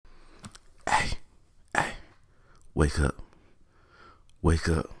Wake up. Wake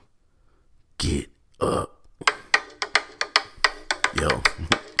up. Get up. Yo,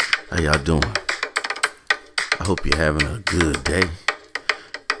 how y'all doing? I hope you're having a good day.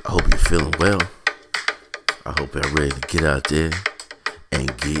 I hope you're feeling well. I hope you're ready to get out there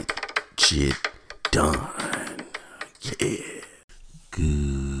and get shit done. Yeah.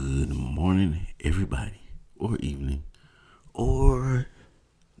 Good morning, everybody, or evening, or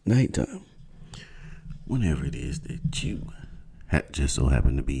nighttime. Whenever it is that you just so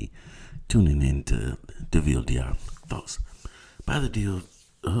happen to be tuning in to DeVille DR Thoughts by the Deal.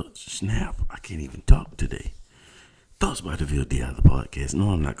 Snap, I can't even talk today. Thoughts by DeVille DR, the podcast. No,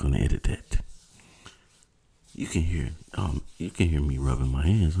 I'm not going to edit that. You can hear me rubbing my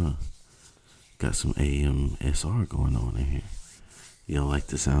hands, huh? Got some AMSR going on in here. You don't like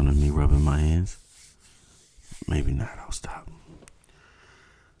the sound of me rubbing my hands? Maybe not. I'll stop.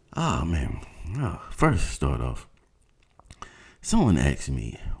 Man. First, start off. Someone asked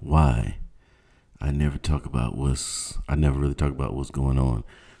me why I never really talk about what's going on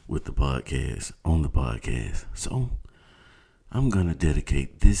with the podcast, on the podcast. So, I'm going to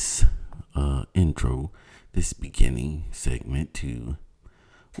dedicate this intro, this beginning segment to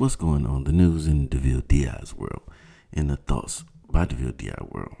what's going on, the news in DeVille DI's world, in the Thoughts by DeVille DI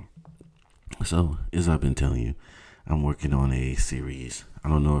world. So, as I've been telling you, I'm working on a series. I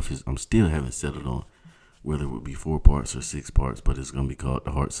don't know if I'm still haven't settled on whether it would be 4 parts or 6 parts, but it's going to be called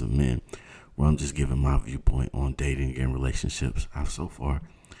The Hearts of Men, where I'm just giving my viewpoint on dating and relationships. I've so far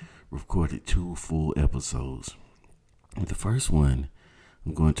recorded 2 full episodes. The first one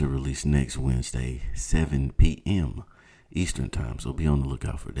I'm going to release next Wednesday, 7 p.m. Eastern time, so be on the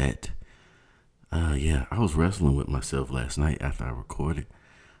lookout for that. I was wrestling with myself last night after I recorded.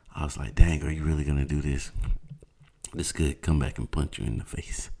 I was like, dang, are you really going to do this? This could come back and punch you in the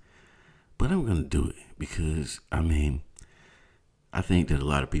face. But I'm going to do it because, I think that a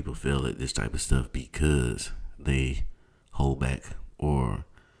lot of people fail at this type of stuff because they hold back or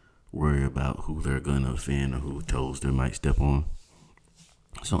worry about who they're going to offend or who toes they might step on.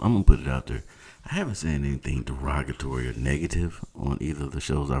 So I'm going to put it out there. I haven't said anything derogatory or negative on either of the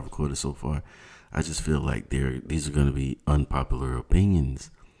shows I've recorded so far. I just feel like these are going to be unpopular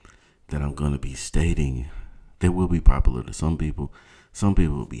opinions that I'm going to be stating. They will be popular to some people. Some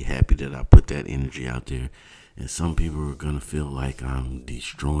people will be happy that I put that energy out there. And some people are going to feel like I'm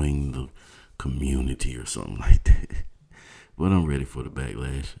destroying the community or something like that. But I'm ready for the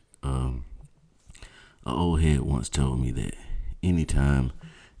backlash. An old head once told me that anytime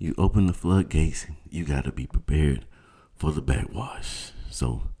you open the floodgates, you got to be prepared for the backwash.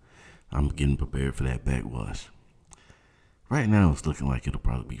 So I'm getting prepared for that backwash. Right now, it's looking like it'll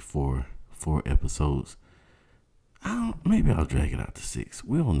probably be four episodes. Maybe I'll drag it out to 6.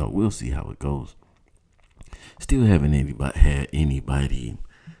 We don't know. We'll see how it goes. Still haven't had anybody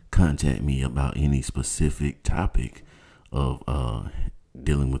contact me about any specific topic of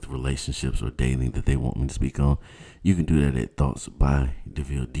dealing with relationships or dating that they want me to speak on. You can do that at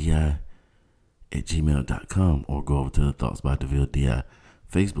thoughtsbydevilleDI@gmail.com or go over to the Thoughts by DeVille DI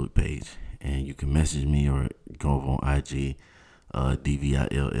Facebook page and you can message me or go over on IG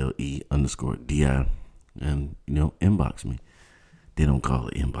DVILLE_DI and inbox me. They don't call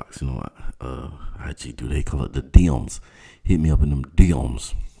it inbox, IG do. They call it the DMs. Hit me up in them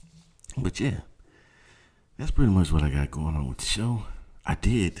DMs. But yeah, that's pretty much what I got going on with the show. I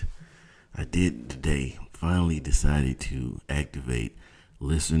did today finally decided to activate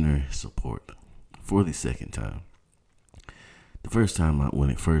listener support for the second time. The first time when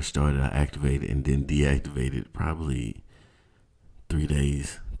it first started, I activated and then deactivated probably 4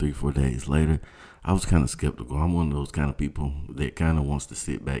 days later. I was kind of skeptical. I'm one of those kind of people that kind of wants to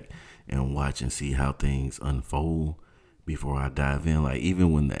sit back and watch and see how things unfold before I dive in. Like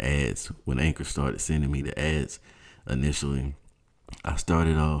even when Anchor started sending me the ads initially, I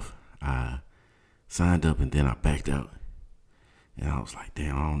started off, I signed up and then I backed out. And I was like,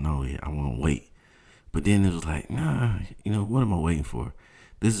 damn, I don't know yet. I want to wait. But then it was like, nah, what am I waiting for?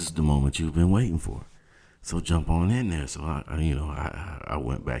 This is the moment you've been waiting for. So jump on in there. So I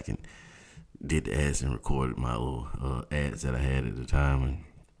went back and did the ads and recorded my little ads that I had at the time.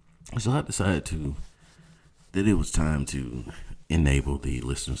 And so I decided that it was time to enable the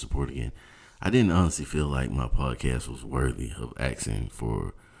listener support again. I didn't honestly feel like my podcast was worthy of asking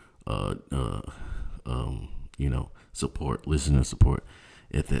for, support, listener support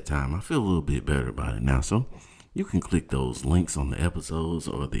at that time. I feel a little bit better about it now. So you can click those links on the episodes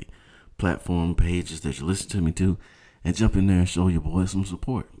or the platform pages that you listen to me to and jump in there and show your boy some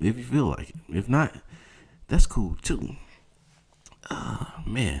support if you feel like it. If not, that's cool too.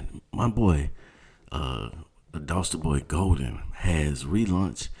 My boy Adulster Boy Golden has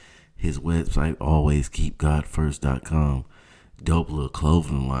relaunched his website, alwayskeepgodfirst.com. Dope little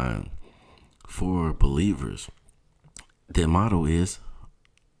clothing line for believers. Their motto is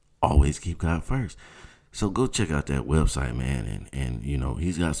always keep God first. So go check out that website, man. And you know,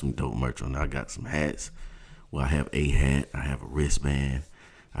 he's got some dope merch on there. I got some hats. Well, I have a hat. I have a wristband.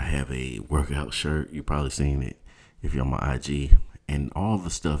 I have a workout shirt. You probably seen it if you're on my IG. And all the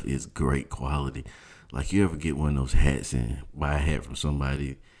stuff is great quality. Like, you ever get one of those hats and buy a hat from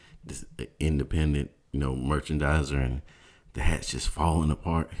somebody, this independent, merchandiser, and the hat's just falling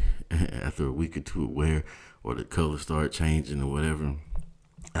apart after a week or two of wear, or the color start changing or whatever.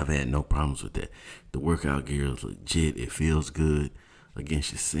 I've had no problems with that. The workout gear is legit. It feels good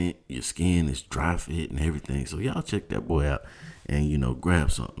against your skin. It's dry fit and everything. So y'all check that boy out and, grab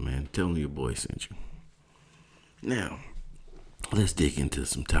something, man. Tell him your boy sent you. Now, let's dig into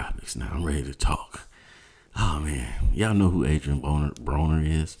some topics. Now, I'm ready to talk. Oh, man. Y'all know who Adrian Broner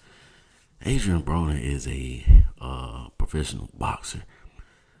is? Adrian Broner is a professional boxer.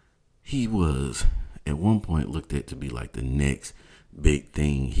 He was, at one point, looked at to be like the next big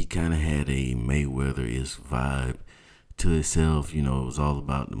thing. He kind of had a Mayweather-ish vibe to himself. It was all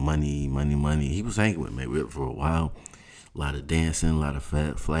about the money. He was hanging with Mayweather for a while. A lot of dancing, a lot of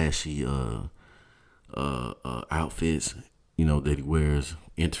flashy outfits, that he wears,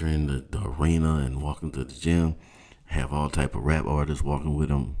 entering the arena and walking to the gym. Have all type of rap artists walking with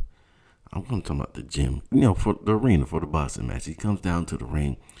him. I'm talking about the gym, for the arena, for the boxing match. He comes down to the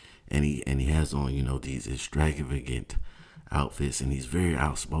ring and he has on, these extravagant outfits, and he's very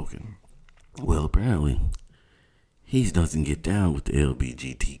outspoken. Well, apparently, he doesn't get down with the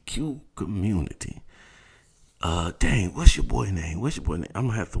LGBTQ community. Dang, what's your boy name? I'm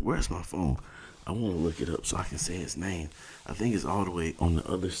gonna have to, where's my phone? I want to look it up so I can say his name. I think it's all the way on the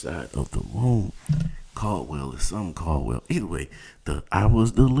other side of the room. Caldwell is some Caldwell. Either way, I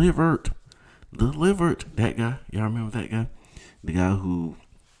was delivered. That guy, y'all remember that guy? The guy who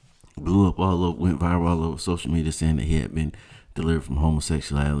blew up all over, went viral all over social media, saying that he had been delivered from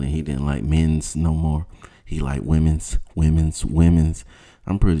homosexuality and he didn't like men's no more. He liked women's.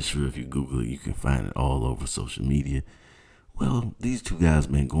 I'm pretty sure if you Google it, you can find it all over social media. Well, these two guys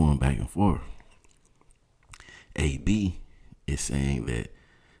been going back and forth. AB is saying that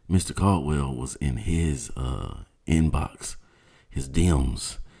Mr. Caldwell was in his inbox, his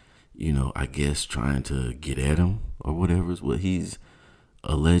DMs, I guess trying to get at him or whatever is what he's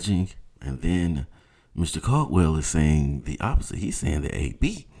alleging. And then Mr. Caldwell is saying the opposite. He's saying that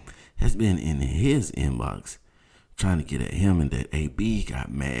AB has been in his inbox trying to get at him, and that AB got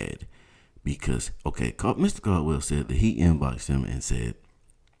mad because, Mr. Caldwell said that he inboxed him and said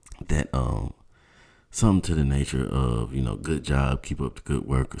that something to the nature of, good job, keep up the good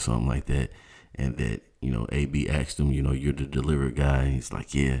work or something like that. And that, AB asked him, you're the delivery guy. And he's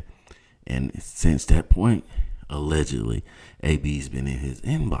like, yeah. And since that point, allegedly, AB's been in his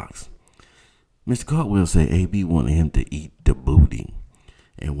inbox. Mr. Caldwell said AB wanted him to eat the booty.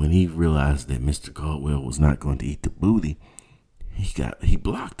 And when he realized that Mr. Caldwell was not going to eat the booty, he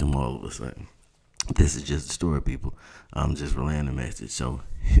blocked him all of a sudden. This is just a story, people. I'm just relaying the message. So,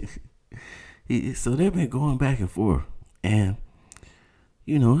 so they've been going back and forth. And,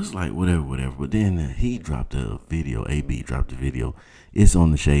 it's like whatever. But then he dropped a video. AB dropped a video. It's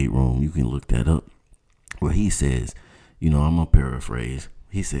on the Shade Room. You can look that up. Where he says, I'm going to paraphrase.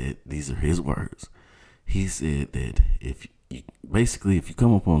 He said, these are his words. He said that if you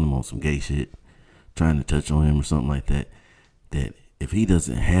come upon him on some gay shit, trying to touch on him or something like that, that if he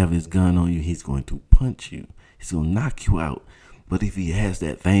doesn't have his gun on you, he's going to punch you. He's going to knock you out. But if he has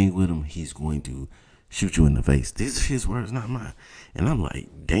that thing with him, he's going to shoot you in the face. These are his words, not mine. And I'm like,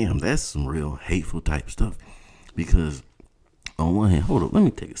 damn, that's some real hateful type stuff. Because on one hand, hold up, let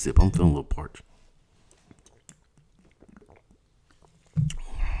me take a sip. I'm feeling a little parched.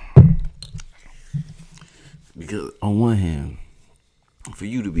 Because on one hand, for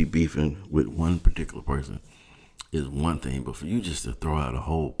you to be beefing with one particular person is one thing, but for you just to throw out a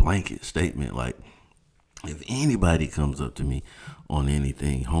whole blanket statement like, if anybody comes up to me on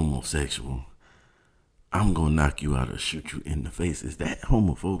anything homosexual, I'm going to knock you out or shoot you in the face. Is that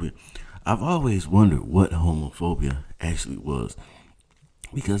homophobia? I've always wondered what homophobia actually was,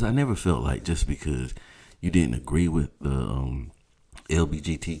 because I never felt like just because you didn't agree with the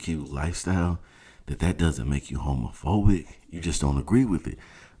LGBTQ lifestyle, that doesn't make you homophobic. You just don't agree with it.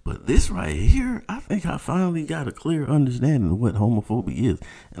 But this right here, I think I finally got a clear understanding of what homophobia is.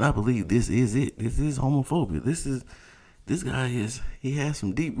 And I believe this is it. This is homophobia. This guy he has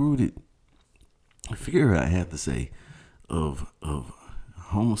some deep rooted fear, I have to say, of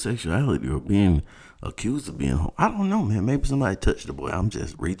homosexuality or being accused of being. I don't know, man. Maybe somebody touched the boy. I'm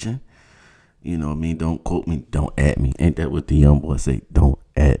just reaching. You know what I mean? Don't quote me. Don't at me. Ain't that what the young boy say? Don't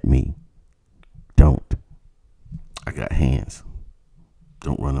at me. Don't. I got hands.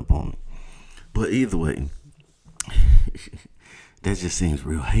 Don't run up on me. But either way, that just seems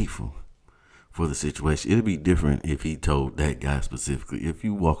real hateful for the situation. It'd be different if he told that guy specifically. If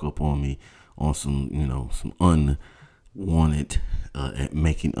you walk up on me on some, some unwanted,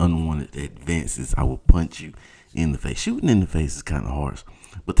 making unwanted advances, I will punch you in the face. Shooting in the face is kind of harsh,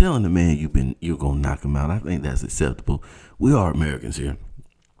 but telling the man you're gonna knock him out, I think that's acceptable. We are Americans here,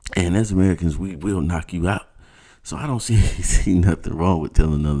 and as Americans, we will knock you out. So I don't see nothing wrong with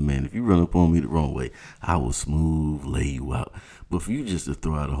telling another man, if you run up on me the wrong way, I will smooth lay you out. But for you just to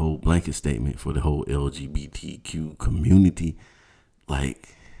throw out a whole blanket statement for the whole LGBTQ community,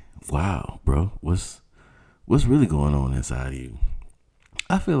 like, wow, bro, what's really going on inside of you?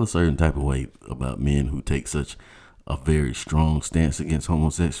 I feel a certain type of way about men who take such a very strong stance against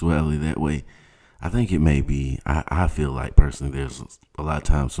homosexuality that way. I think it may be, I feel like personally there's a lot of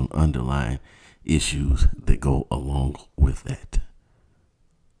times some underlying issues that go along with that.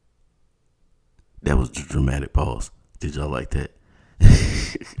 That was the dramatic pause. Did y'all like that?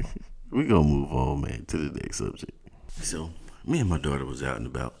 We're gonna move on, man, to the next subject. So me and my daughter was out and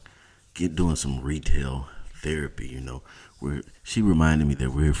about doing some retail therapy, where she reminded me that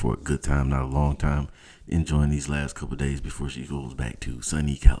we're here for a good time, not a long time, enjoying these last couple of days before she goes back to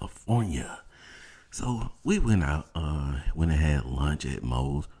sunny California. So we went out, went and had lunch at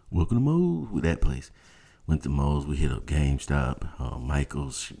Moe's. Welcome to Moe's, with that place. Went to Moe's, we hit up GameStop,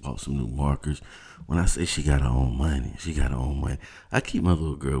 Michael's, she bought some new markers. When I say she got her own money, she got her own money. I keep my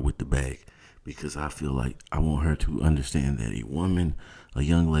little girl with the bag because I feel like I want her to understand that a woman, a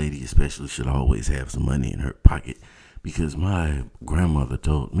young lady especially, should always have some money in her pocket, because my grandmother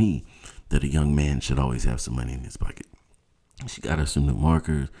told me that a young man should always have some money in his pocket. She got her some new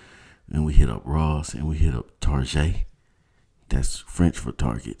markers, and we hit up Ross, and we hit up Target. That's French for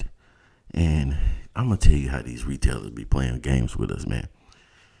Target. And I'm going to tell you how these retailers be playing games with us, man.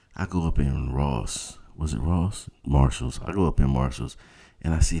 I go up in Ross. Was it Ross? Marshalls. I go up in Marshalls,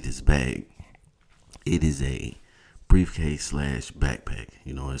 and I see this bag. It is a briefcase / backpack.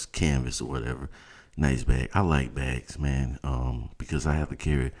 It's canvas or whatever. Nice bag. I like bags, man, because I have to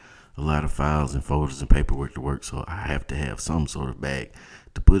carry a lot of files and folders and paperwork to work, so I have to have some sort of bag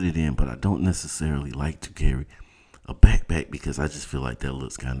to put it in, but I don't necessarily like to carry a backpack because I just feel like that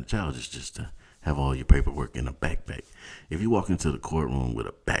looks kind of childish, just to have all your paperwork in a backpack. If you walk into the courtroom with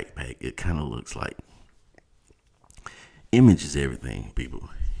a backpack, it kind of looks like, image is everything, people.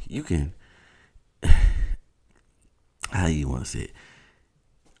 You can, how you want to say it?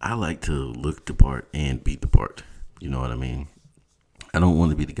 I like to look the part and be the part. You know what I mean? I don't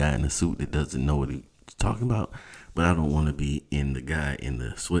want to be the guy in the suit that doesn't know what he's talking about, but I don't want to be the guy in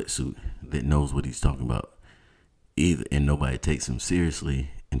the sweatsuit that knows what he's talking about either, and nobody takes him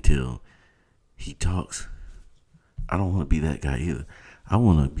seriously until he talks. I don't want to be that guy either. I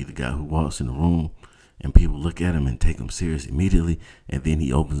want to be the guy who walks in the room and people look at him and take him serious immediately, and then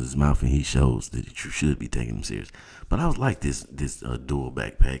he opens his mouth and he shows that you should be taking him serious. But I was like this dual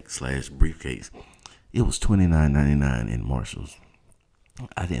backpack / briefcase. It was $29.99 in Marshalls.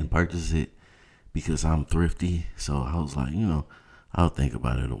 I didn't purchase it because I'm thrifty, so I was like, I'll think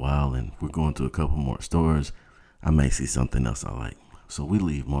about it a while, and we're going to a couple more stores. I may see something else I like. So we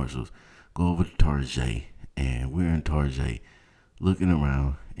leave Marshalls, go over to Target, and we're in Target looking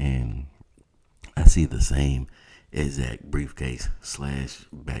around, and I see the same exact briefcase /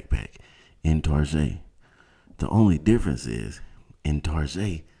 backpack in Target. The only difference is in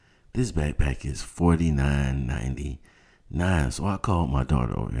Target, this backpack is $49.99. So I called my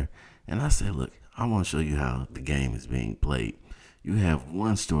daughter over here and I said, look, I want to show you how the game is being played. You have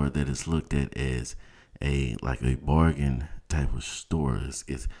one store that is looked at as a bargain type of store.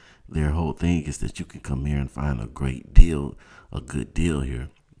 It's their whole thing is that you can come here and find a great deal, a good deal here.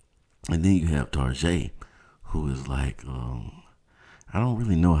 And then you have Target, who is like, I don't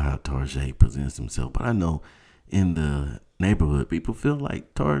really know how Target presents himself, but I know in the neighborhood, people feel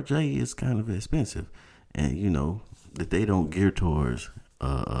like Target is kind of expensive, and that they don't gear towards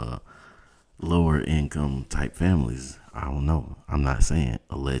lower income type families. I don't know. I'm not saying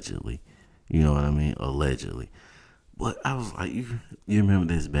allegedly. You know what I mean? Allegedly. But I was like, you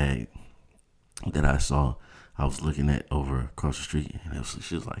remember this bag that I saw? I was looking at over across the street, and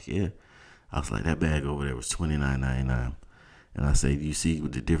she was like, yeah. I was like, that bag over there was $29.99. And I said, you see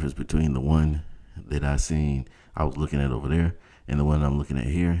the difference between the one that I was looking at over there and the one I'm looking at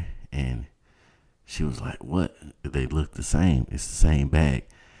here? And She was like, what? They look the same. It's the same bag.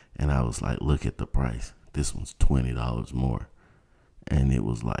 And I was like, look at the price. This one's $20 more. And it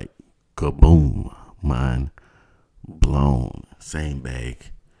was like, kaboom, mind blown. Same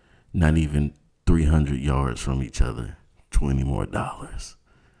bag. Not even 300 yards from each other. $20 more.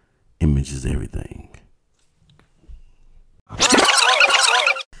 Image is everything.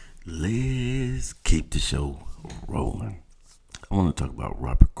 Let's keep the show rolling. I want to talk about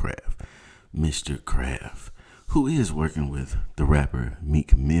Robert Kraft, Mr. Kraft, who is working with the rapper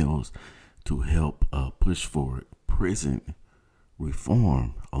Meek Mills to help push forward prison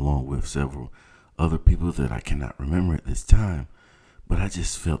reform, along with several other people that I cannot remember at this time. But I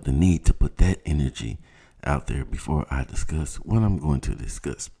just felt the need to put that energy out there before I discuss what I'm going to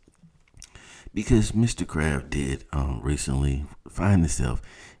discuss. Because Mr. Kraft did recently find himself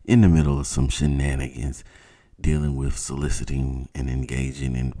in the middle of some shenanigans dealing with soliciting and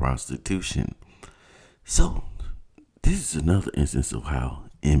engaging in prostitution. So, this is another instance of how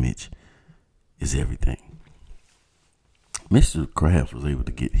image is everything. Mr. Kraft was able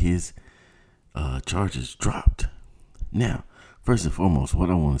to get his charges dropped. Now, first and foremost, what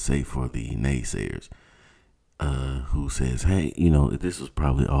I want to say for the naysayers who says, hey, this was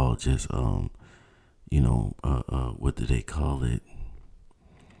probably all just, what do they call it?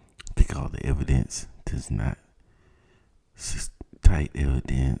 They call the evidence does not tight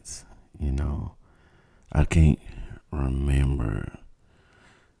evidence, I can't remember,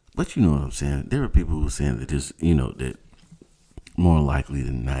 but you know what I'm saying. There are people who are saying that this, that more likely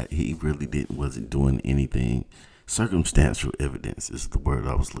than not, he really wasn't doing anything. Circumstantial evidence is the word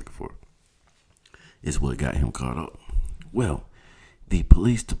I was looking for. Is what got him caught up. Well, the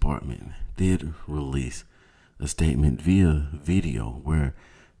police department did release a statement via video where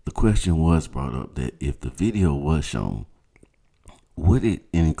the question was brought up that if the video was shown, would it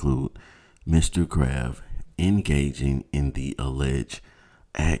include Mr. Kraft engaging in the alleged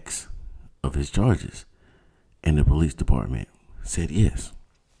acts of his charges? And the police department said yes.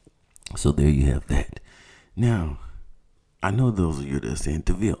 So there you have that. Now, I know those of you that are saying,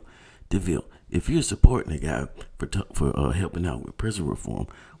 DeVille, if you're supporting a guy for helping out with prison reform,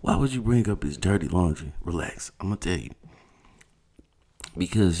 why would you bring up his dirty laundry? Relax. I'm going to tell you.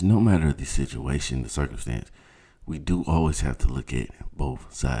 Because no matter the situation, the circumstance, we do always have to look at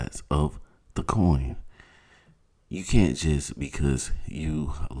both sides of the coin. You can't just because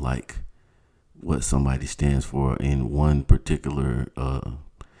you like what somebody stands for in one particular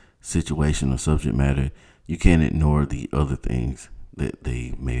situation or subject matter, you can't ignore the other things that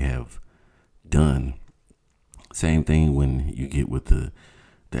they may have done. Same thing when you get with the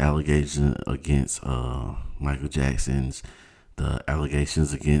allegation against Michael Jackson's, the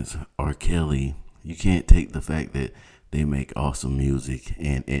allegations against R. Kelly. You can't take the fact that they make awesome music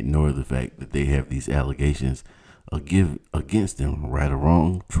and ignore the fact that they have these allegations against them, right or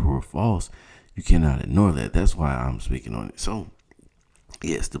wrong, true or false. You cannot ignore that. That's why I'm speaking on it. So,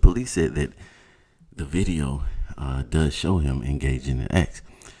 yes, the police said that the video does show him engaging in acts.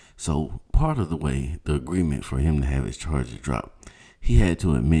 So, part of the way, the agreement for him to have his charges dropped, he had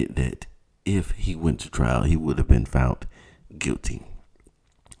to admit that if he went to trial, he would have been found guilty.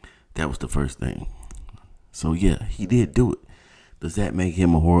 That was the first thing. So, yeah, he did do it. Does that make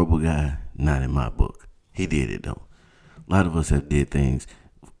him a horrible guy? Not in my book. He did it, though. A lot of us have did things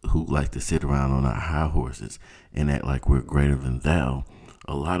who like to sit around on our high horses and act like we're greater than thou.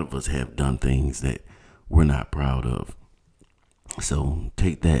 A lot of us have done things that we're not proud of. So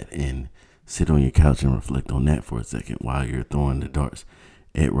take that and sit on your couch and reflect on that for a second while you're throwing the darts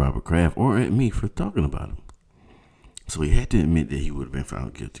at Robert Kraft or at me for talking about him. So he had to admit that he would have been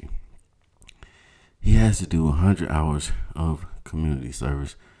found guilty. He has to do 100 hours of community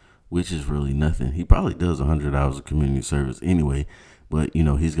service, which is really nothing. He probably does 100 hours of community service anyway, but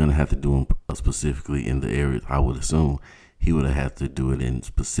he's going to have to do them specifically in the areas. I would assume he would have to do it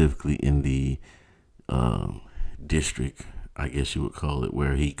specifically in the district, I guess you would call it,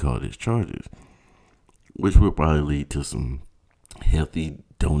 where he caught his charges, which will probably lead to some healthy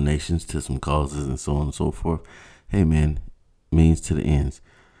donations to some causes and so on and so forth. Hey man, means to the ends.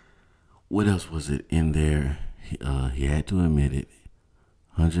 What else was it in there? He had to admit it.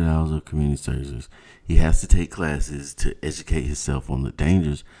 100 hours of community service. He has to take classes to educate himself on the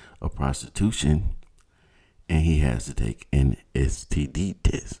dangers of prostitution, and he has to take an STD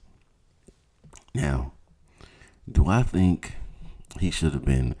test. Now, do I think he should have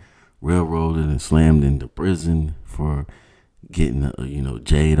been railroaded and slammed into prison for getting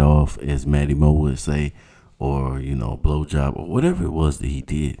jade off, as Matty Mo would say, or blowjob or whatever it was that he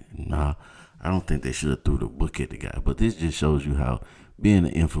did? Nah, I don't think they should have threw the book at the guy. But this just shows you how being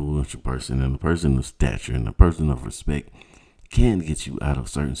an influential person and a person of stature and a person of respect can get you out of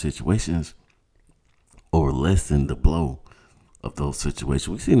certain situations or lessen the blow of those situations.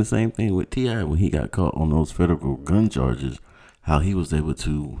 We seen the same thing with T.I. when he got caught on those federal gun charges, how he was able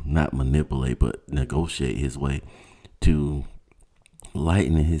to not manipulate but negotiate his way to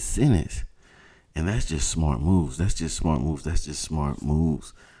lighten his sentence. And that's just smart moves. That's just smart moves. That's just smart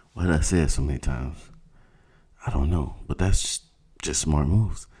moves. Why did I say it so many times? I don't know, but that's just smart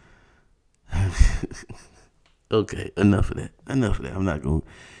moves. Okay, enough of that. Enough of that. I'm not going to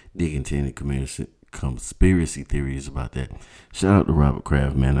dig into any conspiracy theories about that. Shout out to Robert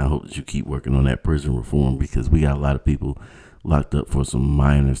Kraft, man. I hope that you keep working on that prison reform, because we got a lot of people locked up for some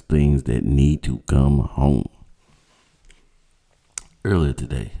minor things that need to come home. Earlier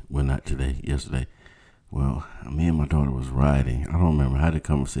today, well, not today, yesterday, well, me and my daughter was riding. I don't remember how the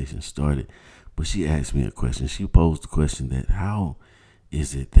conversation started, but she asked me a question. She posed the question that how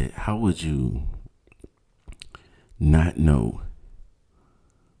would you not know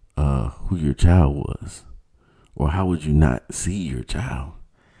who your child was? Or how would you not see your child?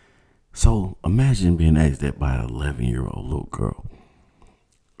 So imagine being asked that by an 11-year-old little girl.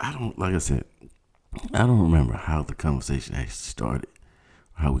 Like I said, I don't remember how the conversation actually started,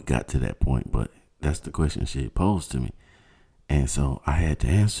 how we got to that point, but that's the question she posed to me. And so I had to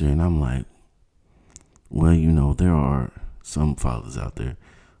answer, and I'm like, well, there are some fathers out there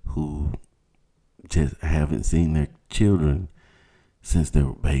who just haven't seen their children since they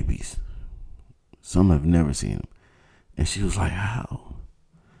were babies. Some have never seen them. And she was like, how?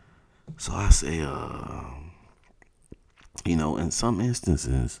 So I say, in some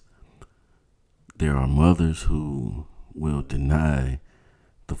instances, there are mothers who will deny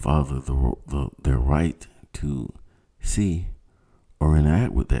the father their right to see or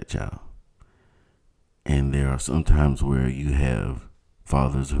interact with that child. And there are some times where you have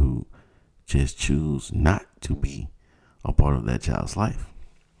fathers who just choose not to be a part of that child's life.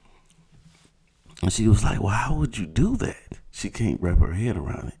 And she was like, well, how would you do that? She can't wrap her head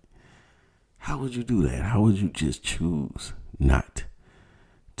around it. How would you do that? How would you just choose not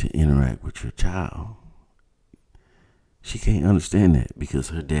to interact with your child? She can't understand that because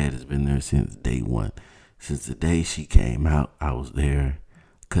her dad has been there since day one. Since the day she came out, I was there,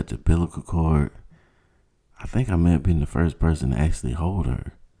 cut the umbilical cord. I think I may have been the first person to actually hold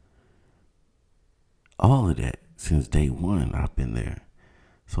her. All of that, since day one, I've been there.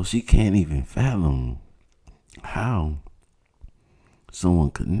 So she can't even fathom how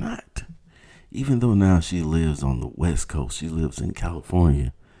someone could not. Even though now she lives on the West Coast, she lives in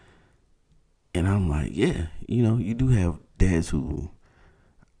California. And I'm like, yeah, you do have dads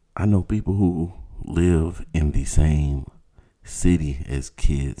I know people who live in the same city as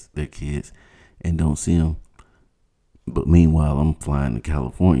their kids, and don't see them. But meanwhile, I'm flying to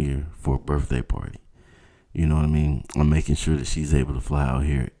California for a birthday party. You know what I mean? I'm making sure that she's able to fly out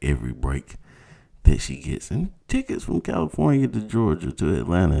here every break that she gets. And tickets from California to Georgia to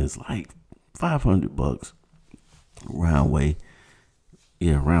Atlanta is like $500 round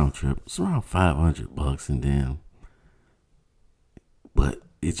trip. It's around $500, and then, but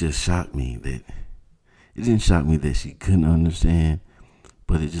it just shocked me that it didn't shock me that she couldn't understand,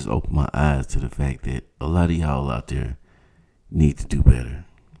 but it just opened my eyes to the fact that a lot of y'all out there need to do better.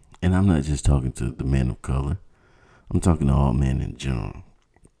 And I'm not just talking to the men of color. I'm talking to all men in general.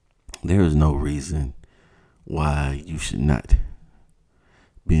 There is no reason why you should not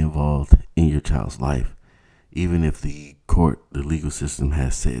be involved in your child's life, even if the legal system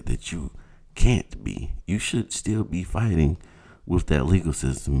has said that you can't be. You should still be fighting with that legal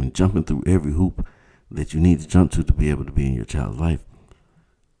system and jumping through every hoop that you need to jump to be able to be in your child's life.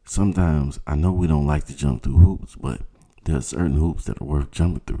 Sometimes I know we don't like to jump through hoops, but there are certain hoops that are worth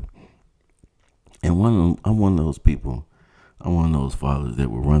jumping through. And I'm one of those people. I'm one of those fathers that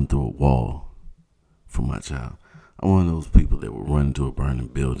will run through a wall for my child. I'm one of those people that will run into a burning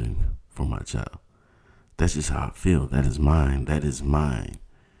building for my child. That's just how I feel. That is mine. That is mine.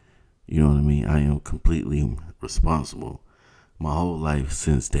 You know what I mean? I am completely responsible. My whole life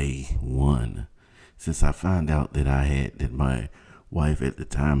since day one, since I found out that my wife at the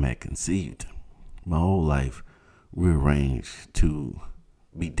time had conceived, my whole life rearranged to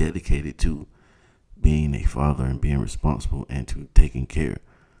be dedicated to being a father and being responsible and to taking care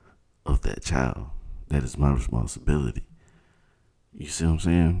of that child. That is my responsibility. You see what I'm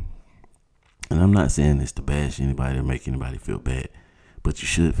saying? And I'm not saying this to bash anybody or make anybody feel bad, but you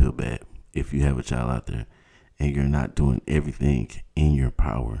should feel bad if you have a child out there and you're not doing everything in your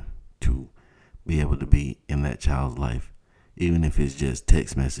power to be able to be in that child's life, even if it's just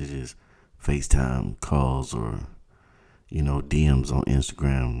text messages, FaceTime calls, or DMs on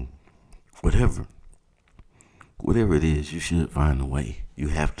Instagram, whatever. Whatever it is, you should find a way. You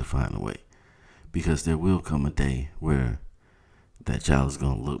have to find a way. Because there will come a day where that child is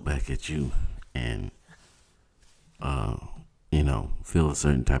going to look back at you and, feel a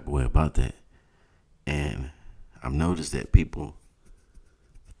certain type of way about that. And I've noticed that people,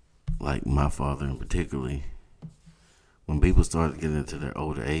 like my father in particularly, when people start getting into their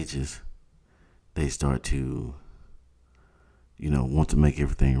older ages, they start to, want to make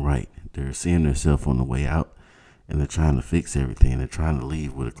everything right. They're seeing themselves on the way out, and they're trying to fix everything. They're trying to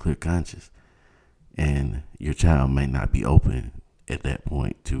leave with a clear conscience. And your child may not be open at that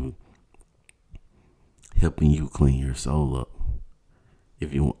point to helping you clean your soul up.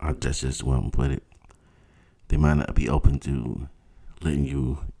 That's just the way I'm gonna put it. They might not be open to letting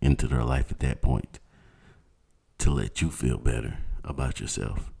you into their life at that point to let you feel better about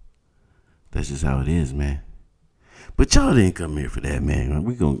yourself. That's just how it is, man. But y'all didn't come here for that, man.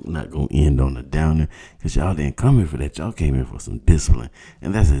 Not gonna end on a downer, because y'all didn't come here for that. Y'all came here for some discipline,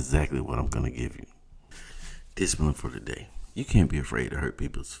 and that's exactly what I'm gonna give you. Discipline for the day. You can't be afraid to hurt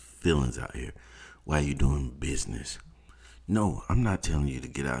people's feelings out here while you're doing business. No, I'm not telling you to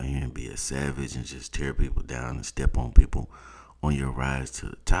get out here and be a savage and just tear people down and step on people on your rise to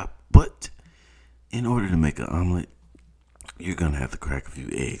the top. But in order to make an omelet, you're going to have to crack a few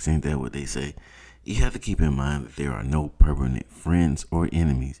eggs. Ain't that what they say? You have to keep in mind that there are no permanent friends or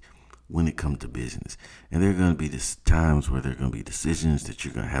enemies when it comes to business. And there are going to be times where there are going to be decisions that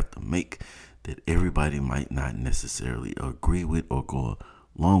you're going to have to make that everybody might not necessarily agree with or go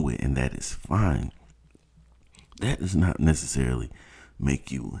along with, and that is fine. That does not necessarily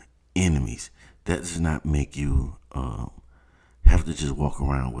make you enemies. That does not make you have to just walk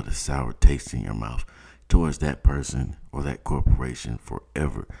around with a sour taste in your mouth towards that person or that corporation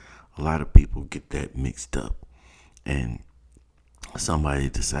forever. A lot of people get that mixed up, and somebody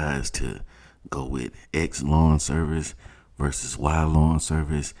decides to go with X lawn service versus Y lawn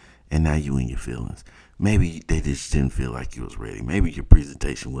service, and now you in your feelings. Maybe they just didn't feel like you was ready. Maybe your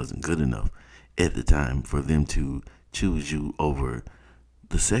presentation wasn't good enough at the time for them to choose you over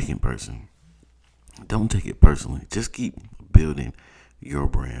the second person. Don't take it personally. Just keep building your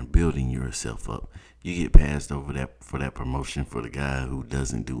brand, building yourself up. You get passed over that for that promotion for the guy who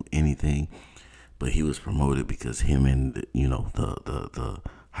doesn't do anything, but he was promoted because him and the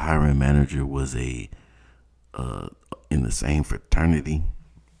hiring manager was in the same fraternity.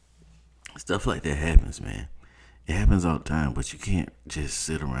 Stuff like that happens, man. It happens all the time, but you can't just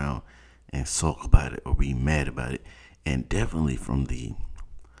sit around and sulk about it or be mad about it. And definitely from the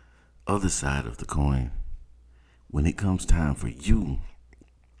other side of the coin, when it comes time for you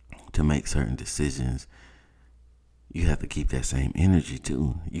to make certain decisions, you have to keep that same energy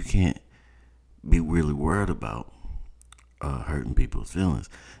too. You can't be really worried about hurting people's feelings.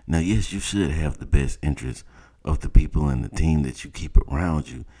 Now, yes, you should have the best interest of the people and the team that you keep around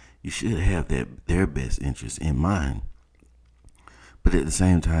you. You should have their best interest in mind. But at the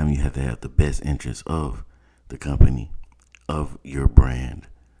same time, you have to have the best interest of the company, of your brand,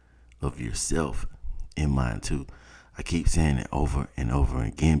 of yourself in mind too. I keep saying it over and over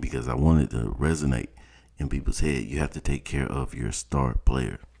again because I want it to resonate in people's head. You have to take care of your star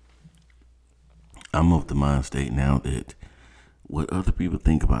player. I'm of the mind state now that what other people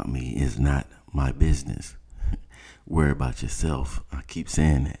think about me is not my business. Worry about yourself. I keep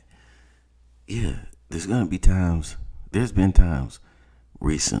saying that. Yeah, there's been times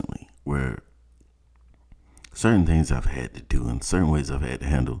recently where certain things I've had to do and certain ways I've had to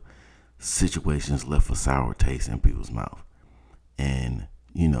handle situations left a sour taste in people's mouth. And,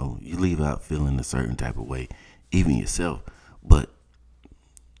 you leave out feeling a certain type of way, even yourself. But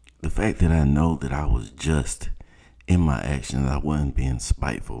the fact that I know that I was just in my actions, I wasn't being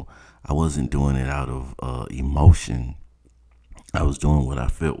spiteful. I wasn't doing it out of emotion. I was doing what I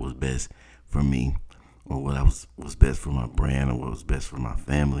felt was best for me, or what was best for my brand, or what was best for my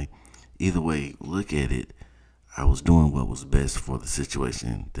family. Either way, look at it. I was doing what was best for the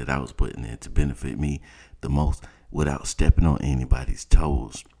situation that I was putting in to benefit me the most, without stepping on anybody's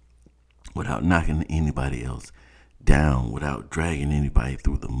toes, without knocking anybody else down, without dragging anybody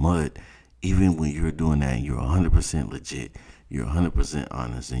through the mud. Even when you're doing that and you're 100% legit, you're 100%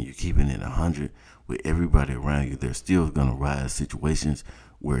 honest, and you're keeping it 100 with everybody around you, there's still going to rise situations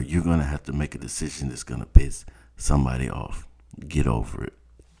where you're going to have to make a decision that's going to piss somebody off. Get over it.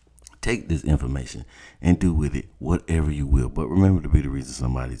 Take this information and do with it whatever you will. But remember to be the reason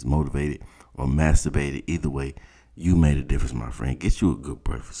somebody's motivated or masturbated. Either way, you made a difference, my friend. Get you a good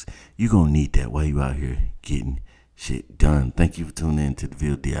breakfast. You're going to need that while you out here getting shit done. Thank you for tuning in to the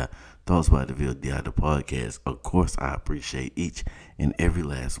VLDI Thoughts by the VLDI, the podcast. Of course, I appreciate each and every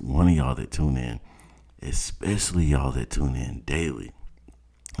last one of y'all that tune in, especially y'all that tune in daily.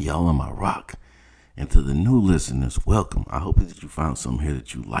 Y'all are my rock. And to the new listeners, welcome. I hope that you found something here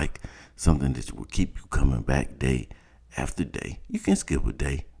that you like, something that will keep you coming back day after day. You can skip a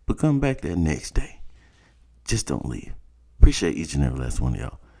day, but come back that next day. Just don't leave. Appreciate each and every last one of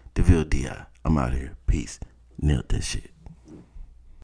y'all. DeVille DI. I'm out here. Peace. Nailed that shit.